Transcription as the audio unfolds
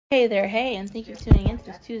Hey there, hey, and thank you for tuning in to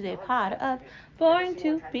this Tuesday pod of Born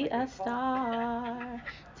to Be a Star.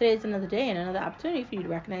 Today's another day and another opportunity for you to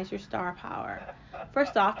recognize your star power.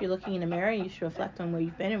 First off, you're looking in the mirror and you should reflect on where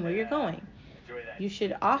you've been and where you're going. You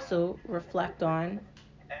should also reflect on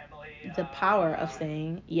the power of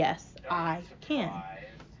saying, yes, I can.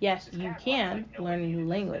 Yes, you can learn a new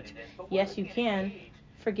language. Yes, you can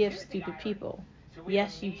forgive stupid people.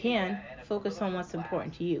 Yes, you can focus on what's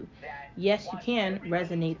important to you. Yes, you can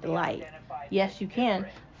resonate the light. Yes, you can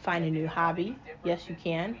find a new hobby. Yes, you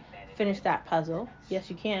can finish that puzzle. Yes,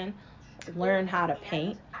 you can learn how to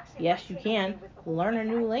paint. Yes, you can learn a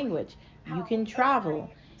new language. You can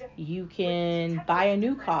travel. You can buy a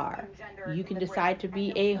new car. You can decide to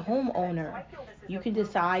be a homeowner. You can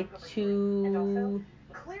decide to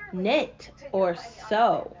knit or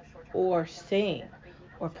sew or sing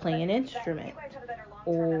or play an instrument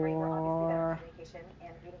or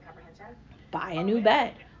buy a new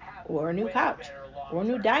bed or a new couch or a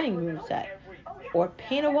new dining room set or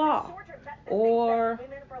paint a wall or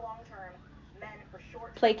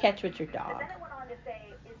play catch with your dog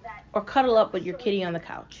or cuddle up with your kitty on the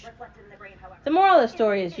couch. The moral of the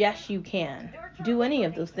story is yes, you can do any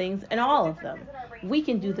of those things and all of them. We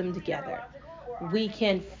can do them together. We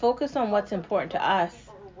can focus on what's important to us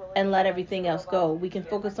and let everything else go. We can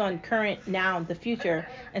focus on current, now, the future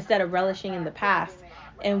instead of relishing in the past.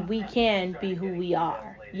 And we can be who we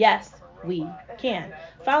are. Yes, we can.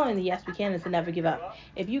 Following the yes, we can is to never give up.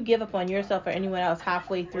 If you give up on yourself or anyone else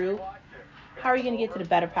halfway through, how are you going to get to the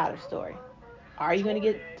better part of the story? Are you going to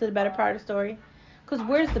get to the better part of the story? Because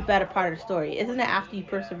where's the better part of the story? Isn't it after you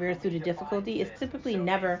persevere through the difficulty? It's typically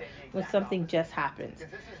never when something just happens.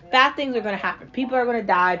 Bad things are going to happen. People are going to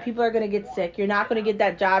die. People are going to get sick. You're not going to get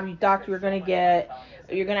that job you thought you were going to get.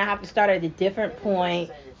 You're going to have to start at a different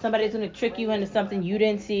point. Somebody's going to trick you into something you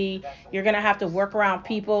didn't see. You're going to have to work around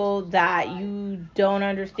people that you don't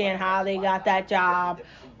understand how they got that job.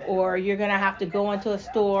 Or you're going to have to go into a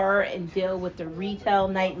store and deal with the retail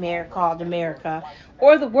nightmare called America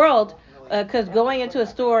or the world, because going into a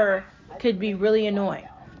store could be really annoying.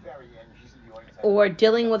 Or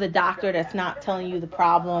dealing with a doctor that's not telling you the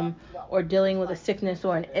problem, or dealing with a sickness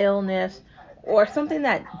or an illness, or something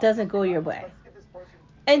that doesn't go your way.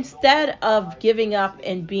 Instead of giving up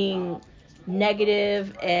and being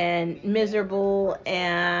negative and miserable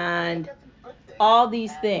and all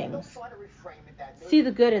these things, see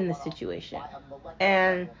the good in the situation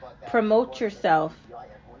and promote yourself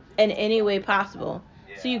in any way possible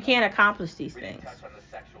so you can accomplish these things.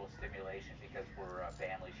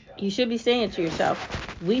 You should be saying to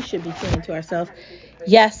yourself, we should be saying to ourselves,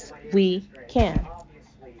 yes, we can.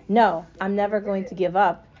 No, I'm never going to give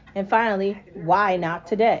up. And finally, why not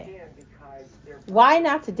today? Why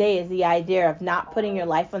not today is the idea of not putting your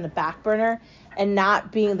life on the back burner and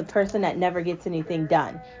not being the person that never gets anything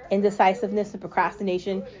done. Indecisiveness and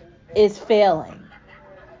procrastination is failing.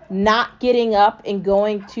 Not getting up and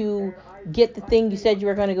going to get the thing you said you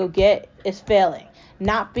were going to go get is failing.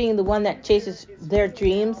 Not being the one that chases their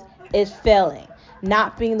dreams is failing.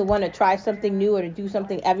 Not being the one to try something new or to do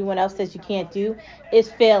something everyone else says you can't do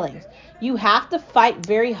is failing. You have to fight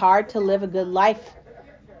very hard to live a good life.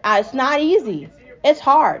 It's not easy. It's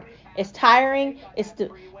hard. It's tiring.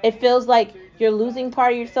 It feels like you're losing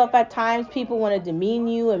part of yourself at times. People want to demean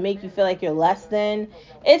you and make you feel like you're less than.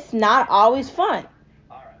 It's not always fun.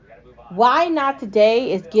 Why not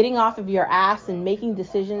today is getting off of your ass and making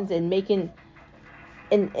decisions and making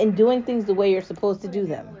and doing things the way you're supposed to do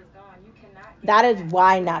them. That is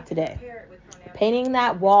why not today. Painting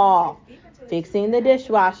that wall, fixing the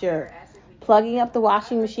dishwasher, plugging up the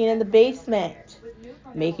washing machine in the basement,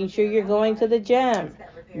 making sure you're going to the gym,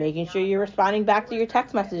 making sure you're responding back to your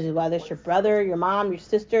text messages, whether it's your brother, your mom, your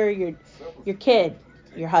sister, your kid,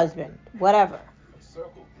 your husband, whatever.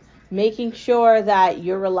 Making sure that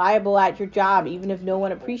you're reliable at your job, even if no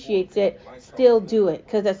one appreciates it, still do it,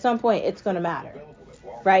 because at some point it's going to matter,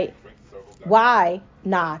 right? Why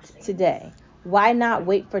not today? Why not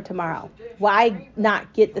wait for tomorrow? Why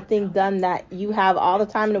not get the thing done that you have all the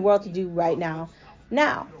time in the world to do right now?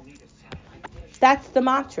 Now, that's the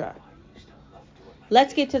mantra.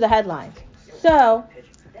 Let's get to the headlines. So,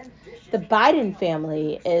 the Biden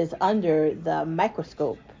family is under the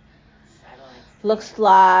microscope. Looks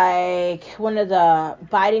like one of the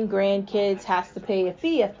Biden grandkids has to pay a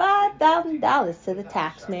fee of $5,000 to the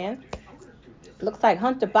tax man. Looks like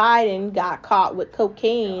Hunter Biden got caught with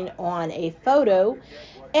cocaine on a photo,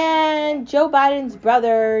 and Joe Biden's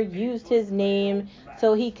brother used his name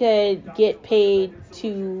so he could get paid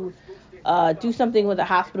to do something with a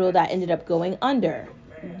hospital that ended up going under.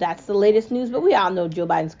 That's the latest news, but we all know Joe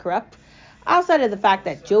Biden's corrupt. outside of the fact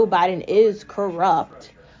that Joe Biden is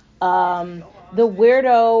corrupt, the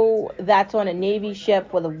weirdo that's on a Navy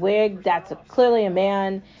ship with a wig that's clearly a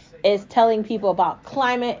man is telling people about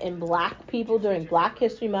climate and black people during Black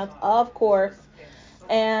History Month, of course.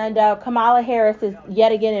 And Kamala Harris is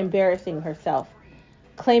yet again embarrassing herself,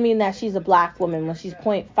 claiming that she's a black woman when she's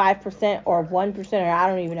 0.5% or 1%, or I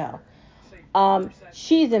don't even know.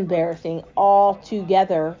 She's embarrassing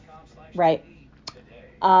altogether, right?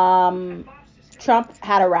 Trump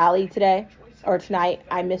had a rally today or tonight.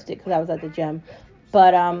 I missed it because I was at the gym,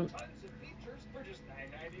 but it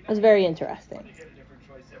was very interesting.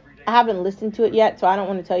 I haven't listened to it yet, so I don't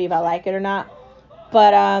want to tell you if I like it or not.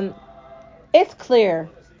 But it's clear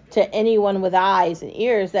to anyone with eyes and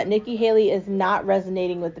ears that Nikki Haley is not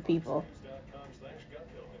resonating with the people.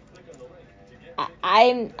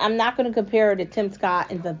 I'm not going to compare her to Tim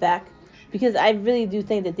Scott and Vivek because I really do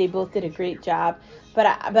think that they both did a great job. But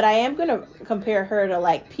I am going to compare her to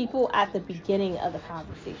like people at the beginning of the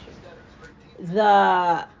conversation.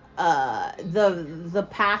 The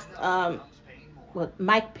past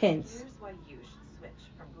Mike Pence,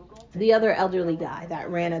 the other elderly guy that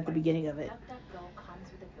ran at the beginning of it.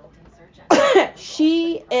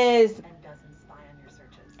 She is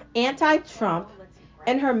anti-Trump,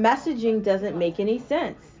 and her messaging doesn't make any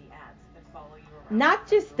sense. Not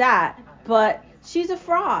just that, but she's a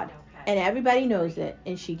fraud, and everybody knows it,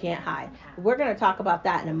 and she can't hide. We're going to talk about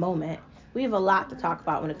that in a moment. We have a lot to talk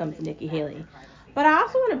about when it comes to Nikki Haley. But I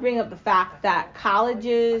also want to bring up the fact that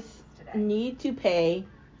colleges need to pay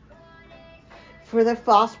for their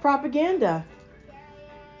false propaganda.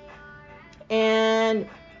 And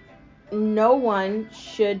no one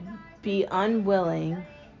should be unwilling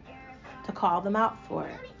to call them out for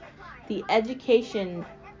it. The education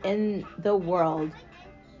in the world,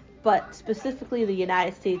 but specifically the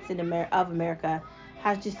United States of America,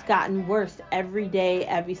 has just gotten worse every day,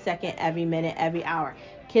 every second, every minute, every hour.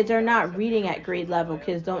 Kids are not reading at grade level.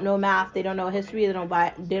 Kids don't know math. They don't know history. They don't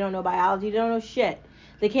know biology. They don't know shit.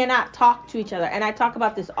 They cannot talk to each other. And I talk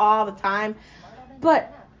about this all the time.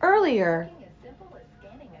 But earlier,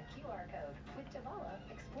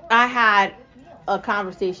 I had a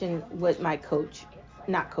conversation with my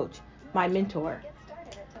my mentor,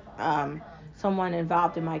 someone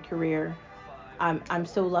involved in my career. I'm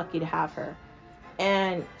so lucky to have her.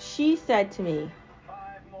 And she said to me,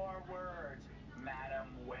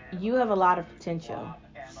 "You have a lot of potential,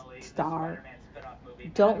 Star.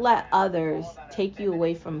 Don't let others take you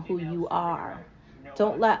away from who you are.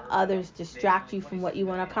 Don't let others distract you from what you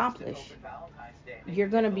want to accomplish. You're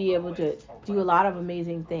going to be able to do a lot of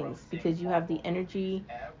amazing things because you have the energy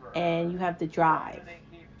and you have the drive.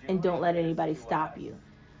 And don't let anybody stop you."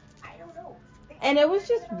 And it was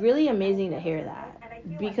just really amazing to hear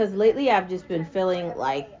that, because lately I've just been feeling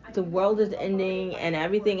like the world is ending and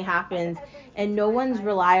everything happens and no one's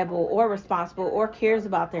reliable or responsible or cares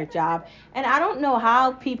about their job. And I don't know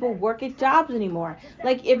how people work at jobs anymore.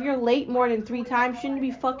 Like, if you're late more than 3 times, shouldn't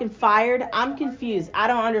you be fucking fired? I'm confused. I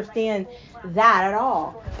don't understand that at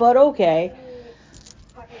all. But okay.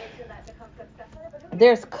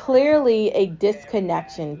 There's clearly a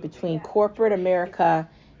disconnection between corporate America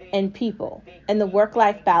and people, and the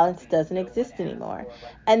work-life balance doesn't exist anymore.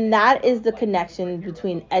 And that is the connection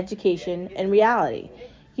between education and reality.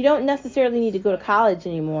 You don't necessarily need to go to college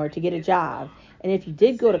anymore to get a job. And if you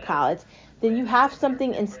did go to college, then you have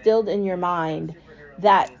something instilled in your mind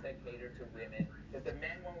that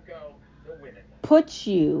puts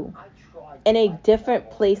you in a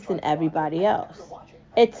different place than everybody else.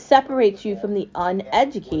 It separates you from the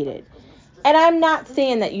uneducated. And I'm not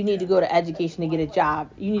saying that you need to go to education to get a job.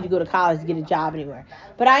 You need to go to college to get a job anywhere.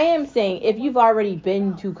 But I am saying if you've already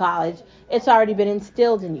been to college, it's already been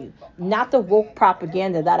instilled in you. Not the woke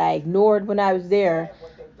propaganda that I ignored when I was there,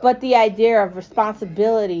 but the idea of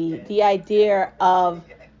responsibility, the idea of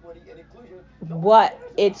what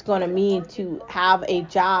it's going to mean to have a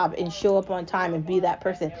job and show up on time and be that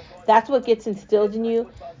person. That's what gets instilled in you.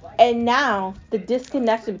 And now the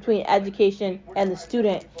disconnection between education and the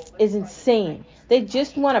student is insane. They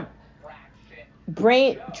just want to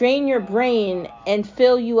drain your brain and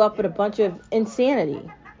fill you up with a bunch of insanity.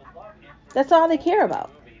 That's all they care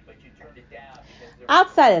about.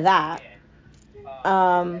 Outside of that,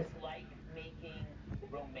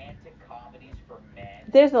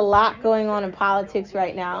 there's a lot going on in politics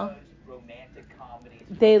right now.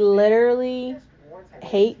 They literally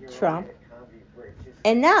hate Trump.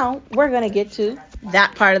 And now we're going to get to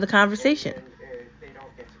that part of the conversation.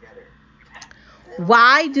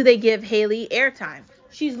 Why do they give Haley airtime?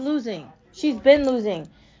 She's losing. She's been losing.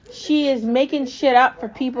 She is making shit up for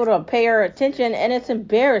people to pay her attention, and it's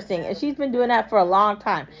embarrassing. And she's been doing that for a long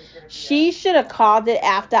time. She should have called it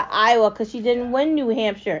after Iowa because she didn't win New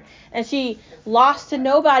Hampshire. And she lost to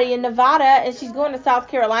nobody in Nevada, and she's going to South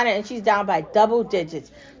Carolina, and she's down by double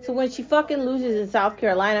digits. So when she fucking loses in South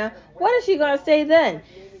Carolina, what is she going to say then?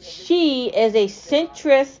 She is a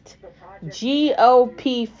centrist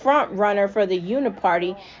GOP front runner for the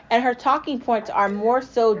Uniparty, and her talking points are more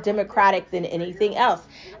so Democratic than anything else.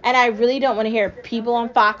 And I really don't want to hear people on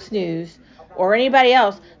Fox News or anybody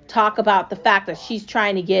else talk about the fact that she's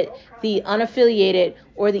trying to get the unaffiliated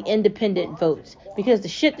or the independent votes, because the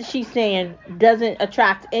shit that she's saying doesn't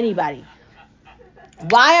attract anybody.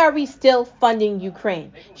 Why are we still funding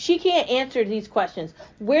Ukraine? She can't answer these questions.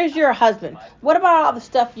 Where's your husband? What about all the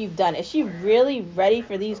stuff you've done? Is she really ready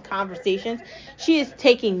for these conversations? She is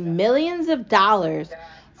taking millions of dollars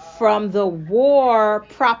from the war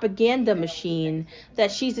propaganda machine that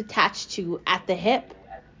she's attached to at the hip.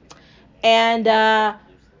 And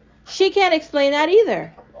she can't explain that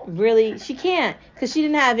either. Really, she can't, because she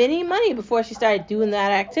didn't have any money before she started doing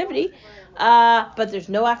that activity. But there's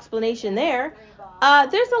no explanation there.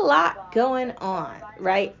 There's a lot going on,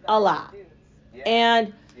 right? A lot.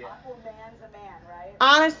 And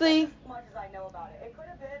honestly,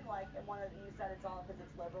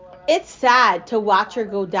 it's sad to watch her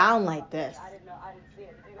go down like this.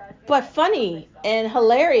 But funny and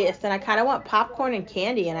hilarious, and I kind of want popcorn and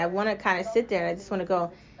candy, and I want to kind of sit there and I just want to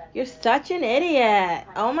go, you're such an idiot.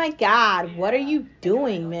 Oh my God, what are you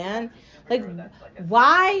doing, man? Like,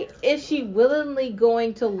 why is she willingly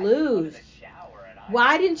going to lose?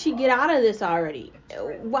 Why didn't she get out of this already?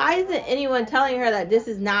 Why isn't anyone telling her that this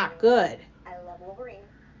is not good? I love Wolverine.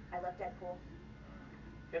 I love Deadpool.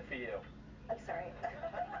 Good for you. I'm sorry.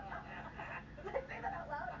 Did I say that out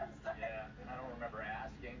loud? I'm sorry. Yeah, I don't remember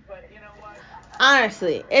asking, but you know what?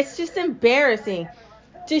 Honestly, it's just embarrassing.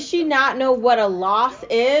 Does she not know what a loss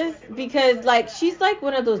is? Because, like, she's like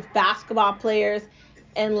one of those basketball players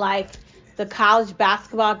in, like, the college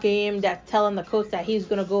basketball game that's telling the coach that he's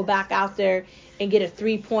going to go back out there and get a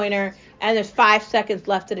three-pointer, and there's 5 seconds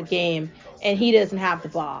left of the game, and he doesn't have the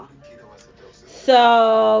ball.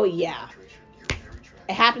 So, yeah.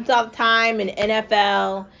 It happens all the time in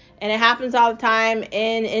NFL, and it happens all the time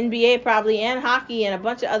in NBA probably, and hockey, and a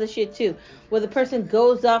bunch of other shit too, where the person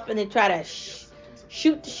goes up and they try to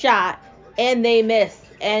shoot the shot, and they miss,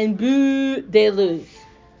 and boo, they lose.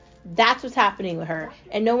 That's what's happening with her,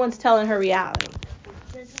 and no one's telling her reality.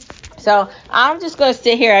 So I'm just going to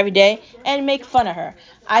sit here every day and make fun of her.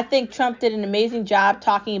 I think Trump did an amazing job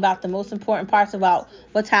talking about the most important parts about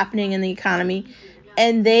what's happening in the economy,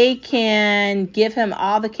 and they can give him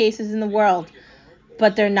all the cases in the world,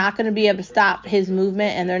 but they're not going to be able to stop his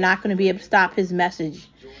movement, and they're not going to be able to stop his message.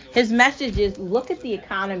 His message is, look at the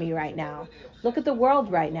economy right now. Look at the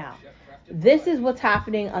world right now. This is what's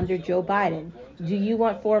happening under Joe Biden. Do you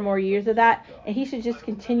want 4 more years of that? And he should just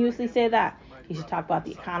continuously say that. He should talk about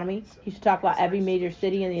the economy. He should talk about every major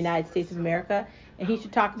city in the United States of America. And he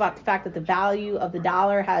should talk about the fact that the value of the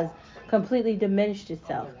dollar has completely diminished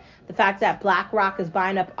itself. The fact that BlackRock is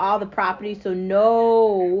buying up all the property, so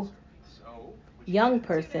no young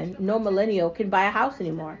person, no millennial can buy a house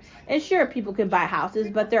anymore. And sure, people can buy houses,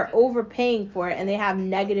 but they're overpaying for it and they have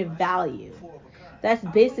negative value. That's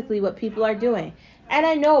basically what people are doing. And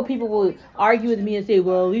I know people will argue with me and say,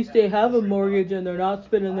 well, at least they have a mortgage and they're not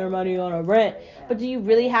spending their money on a rent. But do you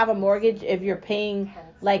really have a mortgage if you're paying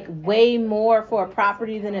like way more for a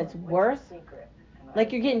property than it's worth?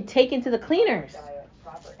 Like you're getting taken to the cleaners.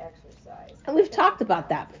 And we've talked about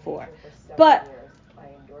that before. But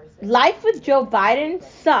life with Joe Biden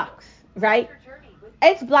sucks, right?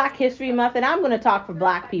 It's Black History Month, and I'm going to talk for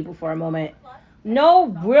black people for a moment. No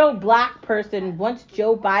real black person wants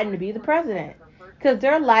Joe Biden to be the president, because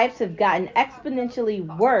their lives have gotten exponentially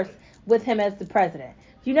worse with him as the president.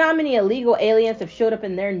 Do you know how many illegal aliens have showed up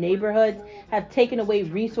in their neighborhoods, have taken away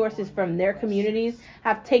resources from their communities,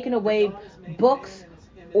 have taken away books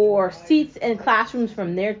or seats in classrooms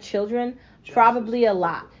from their children? Probably a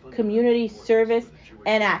lot. Community service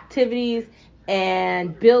and activities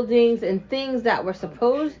and buildings and things that were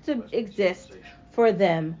supposed to exist for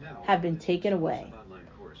them have been taken away.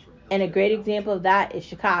 And a great example of that is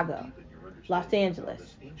Chicago, Los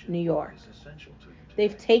Angeles, New York.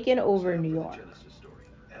 They've taken over New York.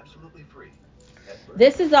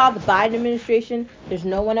 This is all the Biden administration. There's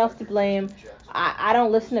no one else to blame. I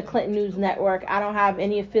don't listen to Clinton News Network. I don't have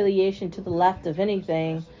any affiliation to the left of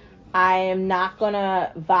anything. I am not going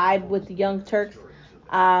to vibe with the Young Turks.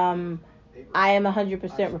 I am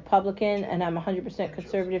 100% Republican, and I'm 100%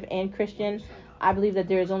 conservative and Christian. I believe that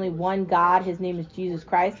there is only one God. His name is Jesus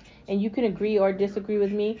Christ. And you can agree or disagree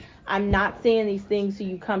with me. I'm not saying these things so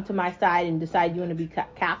you come to my side and decide you want to be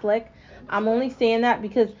Catholic. I'm only saying that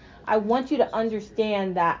because I want you to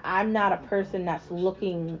understand that I'm not a person that's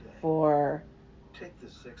looking for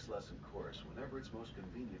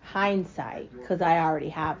hindsight, because I already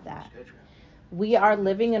have that. We are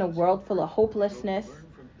living in a world full of hopelessness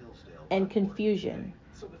and confusion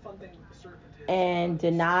and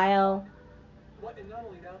denial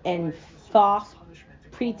and false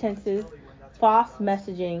pretenses, false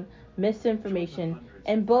messaging, misinformation,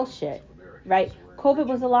 and bullshit, right? COVID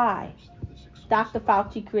was a lie. Dr.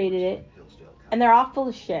 Fauci created it, and they're all full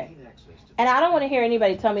of shit. And I don't want to hear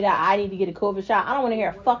anybody tell me that I need to get a COVID shot. I don't want to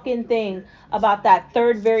hear a fucking thing about that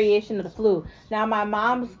third variation of the flu. Now, my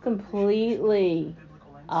mom's completely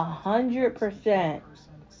 100%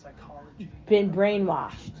 been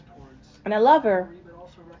brainwashed. And I love her,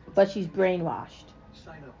 but she's brainwashed.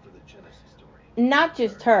 Not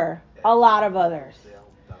just her, a lot of others.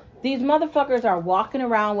 These motherfuckers are walking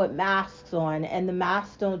around with masks on, and the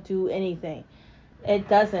masks don't do anything. It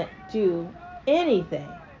doesn't do anything.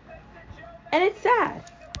 And it's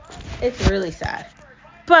sad. It's really sad.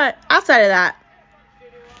 But outside of that,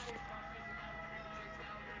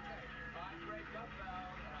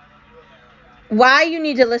 why you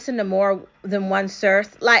need to listen to more than one source?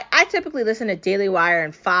 Like, I typically listen to Daily Wire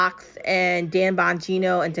and Fox and Dan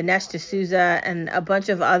Bongino and Dinesh D'Souza and a bunch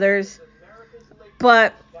of others.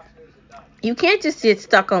 But you can't just get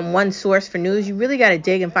stuck on one source for news. You really got to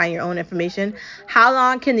dig and find your own information. How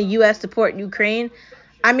long can the U.S. support Ukraine?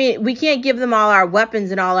 I mean, we can't give them all our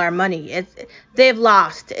weapons and all our money. They've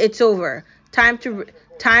lost. It's over. Time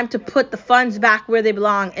to put the funds back where they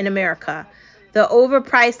belong in America. The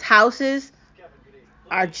overpriced houses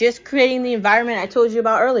are just creating the environment I told you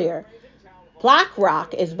about earlier.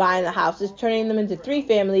 BlackRock is buying the houses, turning them into 3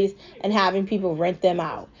 families, and having people rent them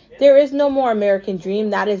out. There is no more American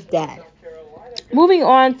dream. That is dead. Moving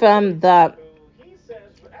on from the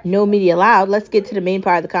no media allowed, let's get to the main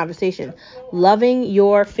part of the conversation. Loving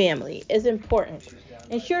your family is important.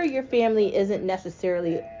 And sure, your family isn't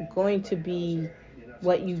necessarily going to be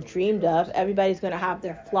what you dreamed of. Everybody's going to have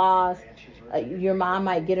their flaws. Your mom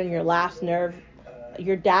might get on your last nerve.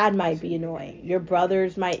 Your dad might be annoying. Your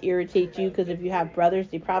brothers might irritate you, because if you have brothers,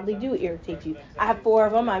 they probably do irritate you. I have 4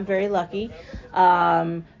 of them. I'm very lucky.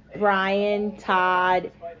 Brian,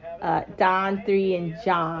 Todd, Don, 3, and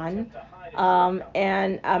John.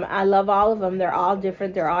 I love all of them. They're all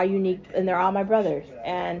different. They're all unique, and they're all my brothers.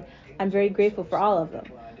 And I'm very grateful for all of them.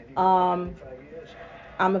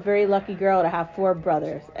 I'm a very lucky girl to have 4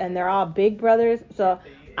 brothers, and they're all big brothers. So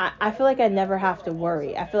I feel like I never have to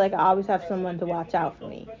worry. I feel like I always have someone to watch out for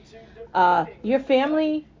me. Your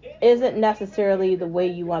family isn't necessarily the way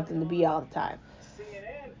you want them to be all the time.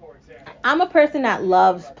 I'm a person that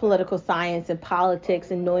loves political science and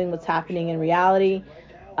politics and knowing what's happening in reality.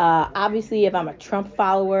 Obviously, if I'm a Trump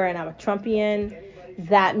follower and I'm a Trumpian,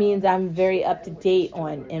 that means I'm very up to date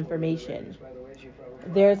on information.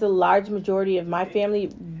 There's a large majority of my family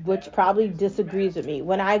which probably disagrees with me.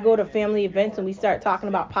 When I go to family events and we start talking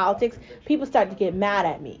about politics, people start to get mad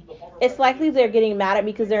at me. It's likely they're getting mad at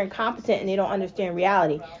me because they're incompetent and they don't understand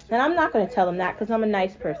reality. And I'm not going to tell them that because I'm a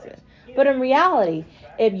nice person. But in reality,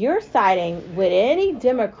 if you're siding with any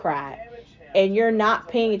Democrat and you're not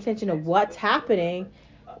paying attention to what's happening,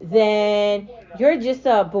 then you're just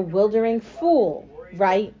a bewildering fool,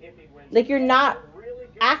 right? Like, you're not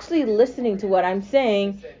actually listening to what I'm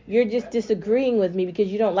saying. You're just disagreeing with me because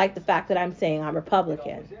you don't like the fact that I'm saying I'm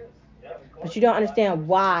Republican. But you don't understand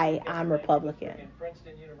why I'm Republican.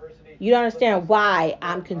 You don't understand why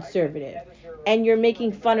I'm conservative. And you're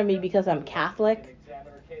making fun of me because I'm Catholic.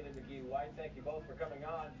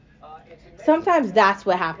 Sometimes that's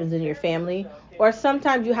what happens in your family. Or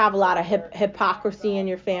sometimes you have a lot of hypocrisy in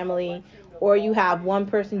your family. Or you have one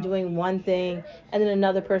person doing one thing and then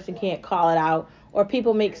another person can't call it out. Or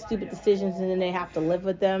people make stupid decisions and then they have to live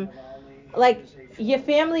with them. Like, your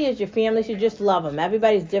family is your family, so just love them.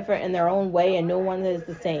 Everybody's different in their own way and no one is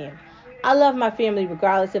the same. I love my family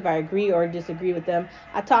regardless if I agree or disagree with them.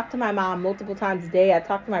 I talk to my mom multiple times a day. I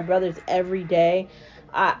talk to my brothers every day.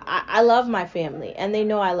 I love my family, and they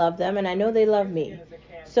know I love them, and I know they love me.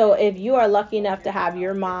 So if you are lucky enough to have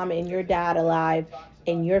your mom and your dad alive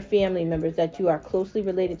and your family members that you are closely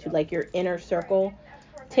related to, like your inner circle,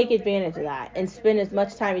 take advantage of that and spend as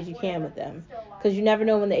much time as you can with them, because you never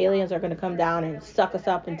know when the aliens are going to come down and suck us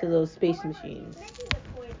up into those space machines.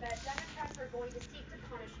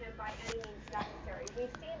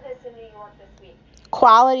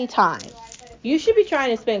 Quality time. You should be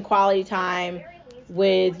trying to spend quality time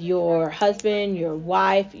with your husband, your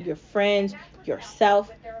wife, your friends, yourself,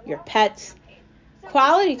 your pets.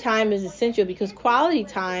 Quality time is essential because quality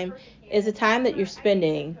time is a time that you're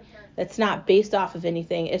spending that's not based off of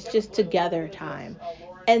anything. It's just together time.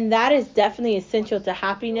 And that is definitely essential to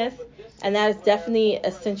happiness. And that is definitely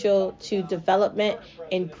essential to development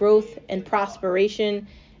and growth and prosperation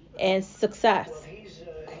and success.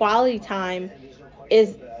 Quality time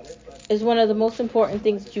is one of the most important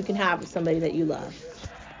things that you can have with somebody that you love.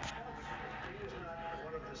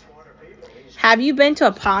 Have you been to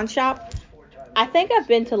a pawn shop? I think I've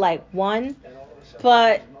been to like one,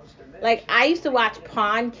 but like I used to watch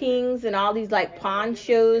Pawn Kings and all these like pawn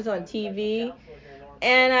shows on TV,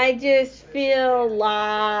 and I just feel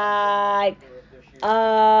like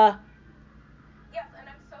Yes, and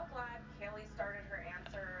I'm so glad Kaylee started her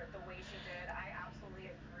answer the way she did. I absolutely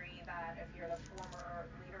agree that if you're the former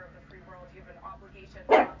leader of the free world, you have an obligation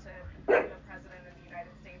not to bring the president of the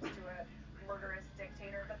United States to a murderous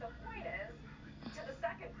dictator. But the point is, to the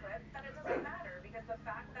second clip, that it doesn't matter because the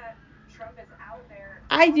fact that Trump is out there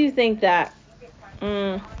I do think that asking questions,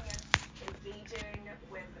 the audience engaging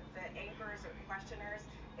with the anchors or questioners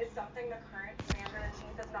is something the current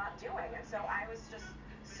commander-in-chief is not doing. And so I was just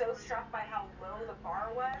so struck by how low the bar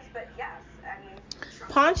was. But yes, I mean,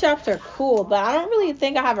 pawn shops are cool, but I don't really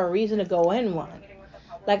think I have a reason to go in one.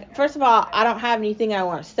 Like, first of all, I don't have anything I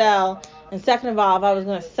want to sell. And second of all, if I was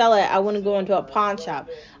going to sell it, I wouldn't go into a pawn shop.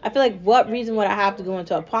 I feel like, what reason would I have to go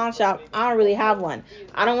into a pawn shop? I don't really have one.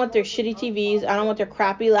 I don't want their shitty TVs. I don't want their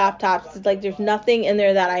crappy laptops. It's like there's nothing in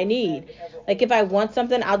there that I need. Like, if I want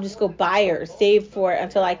something, I'll just go buy it or save for it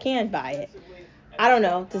until I can buy it. I don't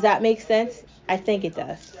know. Does that make sense? I think it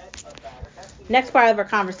does. Next part of our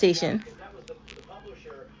conversation. That was the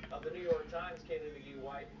publisher of the New York Times, Kaylee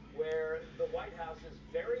McGee-White, where the White House is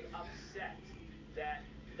very upset that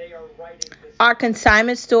they are writing this. Are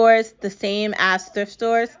consignment stores the same as thrift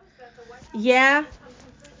stores? Yeah.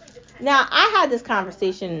 Now, I had this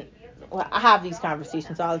conversation. Well, I have these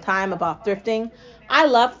conversations all the time about thrifting. I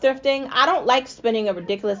love thrifting. I don't like spending a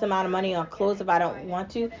ridiculous amount of money on clothes if I don't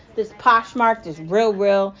want to. There's Poshmark, there's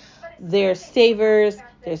Real, there's Savers,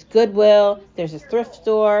 there's Goodwill, there's a thrift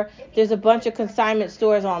store, there's a bunch of consignment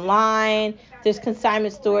stores online, there's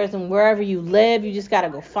consignment stores and wherever you live, you just got to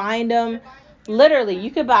go find them. Literally,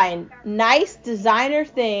 you could buy nice designer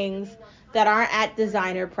things that aren't at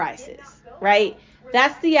designer prices, right?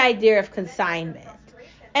 That's the idea of consignment.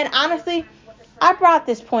 And honestly, I brought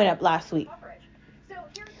this point up last week.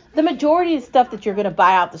 The majority of stuff that you're going to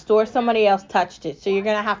buy out the store, somebody else touched it. So you're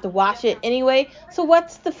going to have to wash it anyway. So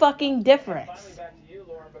what's the fucking difference?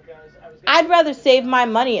 I'd rather save my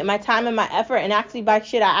money and my time and my effort and actually buy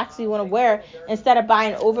shit I actually want to wear instead of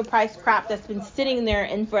buying overpriced crap that's been sitting there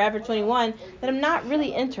in Forever 21 that I'm not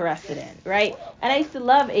really interested in, right? And I used to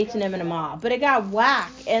love H&M in the mall, but it got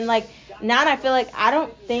whack. And like now I feel like I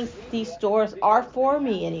don't think these stores are for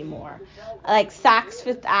me anymore. Like Saks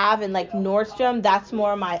Fifth Ave and like Nordstrom, that's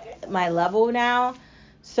more my level now.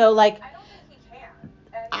 So like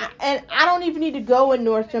I don't even need to go in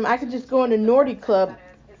Nordstrom. I could just go in a Nordy Club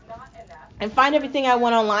and find everything I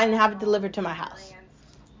want online and have it delivered to my house.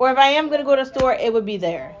 Or if I am going to go to a store, it would be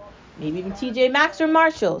there. Maybe even TJ Maxx or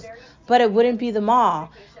Marshall's. But it wouldn't be the mall.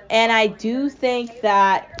 And I do think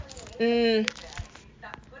that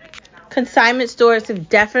consignment stores have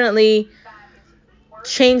definitely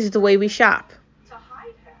changed the way we shop.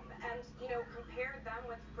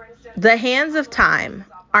 The hands of time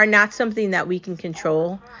are not something that we can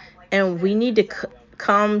control. And we need to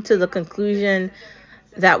come to the conclusion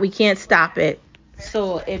that we can't stop it.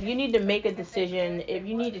 So if you need to make a decision, if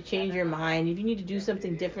you need to change your mind, if you need to do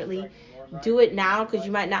something differently, do it now because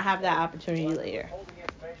you might not have that opportunity later.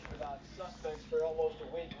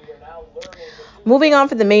 Moving on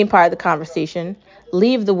for the main part of the conversation,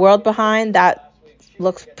 Leave the World Behind. That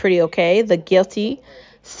looks pretty okay. The Guilty,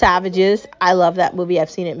 Savages. I love that movie.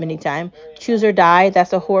 I've seen it many times. Choose or Die.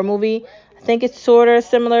 That's a horror movie. I think it's sort of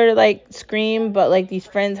similar to like Scream, but like these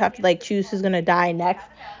friends have to like choose who's gonna die next.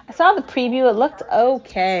 I saw the preview. It looked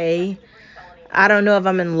okay. I don't know if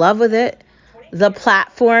I'm in love with it. The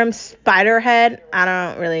Platform, Spiderhead. I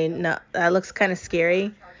don't really know. That looks kind of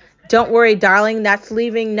scary. Don't Worry, Darling. That's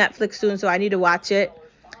leaving Netflix soon, so I need to watch it.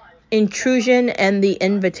 Intrusion and The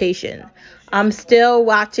Invitation. I'm still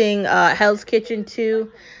watching Hell's Kitchen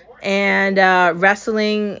 2 and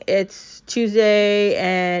wrestling. It's Tuesday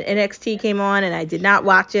and NXT came on and I did not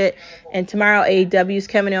watch it. And tomorrow AEW is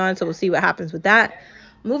coming on, so we'll see what happens with that.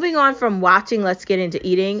 Moving on from watching, let's get into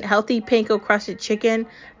eating. Healthy panko crusted chicken.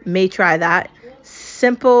 May try that.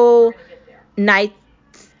 Simple night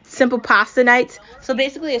simple pasta nights. So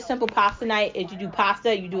basically, a simple pasta night is you do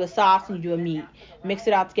pasta, you do a sauce, and you do a meat. Mix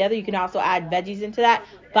it all together. You can also add veggies into that.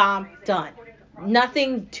 Bomb, done.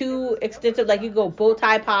 Nothing too extensive. Like you go bow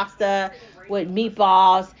tie pasta with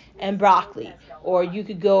meatballs and broccoli, or you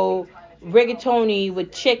could go rigatoni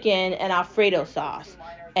with chicken and Alfredo sauce,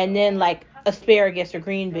 and then like asparagus or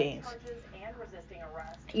green beans.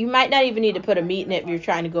 You might not even need to put a meat in it if you're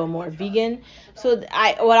trying to go more vegan. So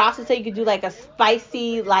I would also say you could do like a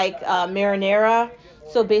spicy like marinara.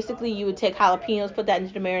 So basically you would take jalapenos, put that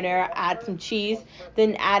into the marinara, add some cheese,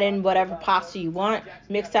 then add in whatever pasta you want,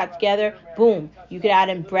 mix that together, boom. You could add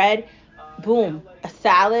in bread, boom, a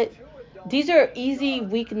salad. These are easy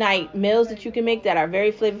weeknight meals that you can make that are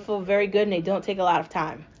very flavorful, very good, and they don't take a lot of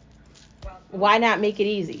time. Why not make it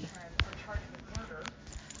easy?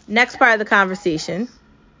 Next part of the conversation.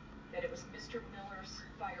 That it was Mr. Miller's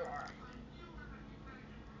firearm.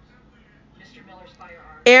 Mr. Miller's firearm.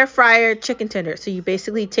 Air fryer chicken tenders. So you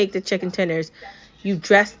basically take the chicken tenders, you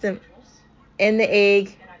dress them in the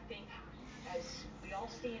egg. And I think as we all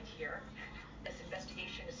stand here, this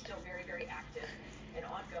investigation is still very, very active and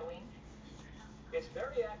ongoing. It's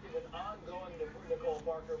very active and ongoing, Nicole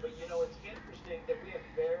Parker, but you know, it's interesting that we have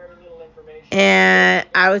very little information. And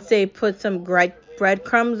I would say put some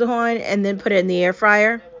breadcrumbs on and then put it in the air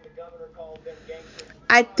fryer.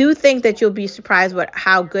 I do think that you'll be surprised with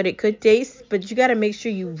how good it could taste, but you got to make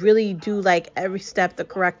sure you really do like every step the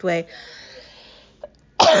correct way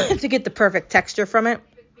to get the perfect texture from it.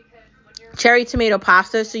 Cherry tomato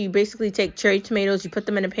pasta. So you basically take cherry tomatoes, you put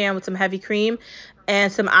them in a pan with some heavy cream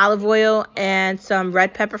and some olive oil and some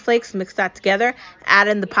red pepper flakes. Mix that together. Add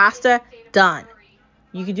in the pasta. Done.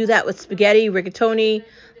 You can do that with spaghetti, rigatoni,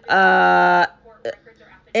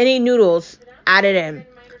 any noodles. Add it in.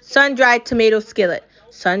 Sun-dried tomato skillet.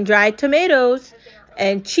 Sun-dried tomatoes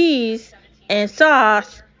and cheese and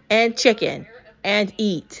sauce and chicken and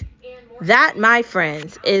eat. That, my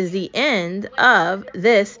friends, is the end of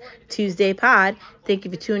this Tuesday pod. Thank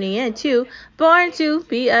you for tuning in to Born to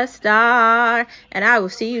Be a Star. And I will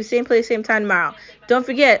see you same place, same time tomorrow. Don't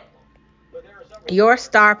forget, your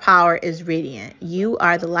star power is radiant. You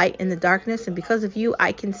are the light in the darkness, and because of you,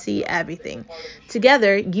 I can see everything.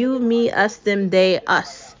 Together, you, me, us, them, they,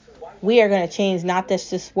 us. We are going to change not just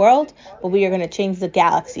this world, but we are going to change the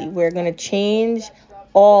galaxy. We're going to change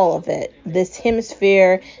all of it. This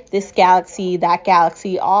hemisphere, this galaxy, that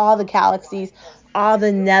galaxy, all the galaxies, all the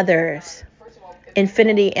nethers,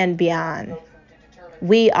 infinity and beyond.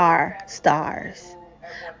 We are stars.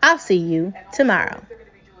 I'll see you tomorrow.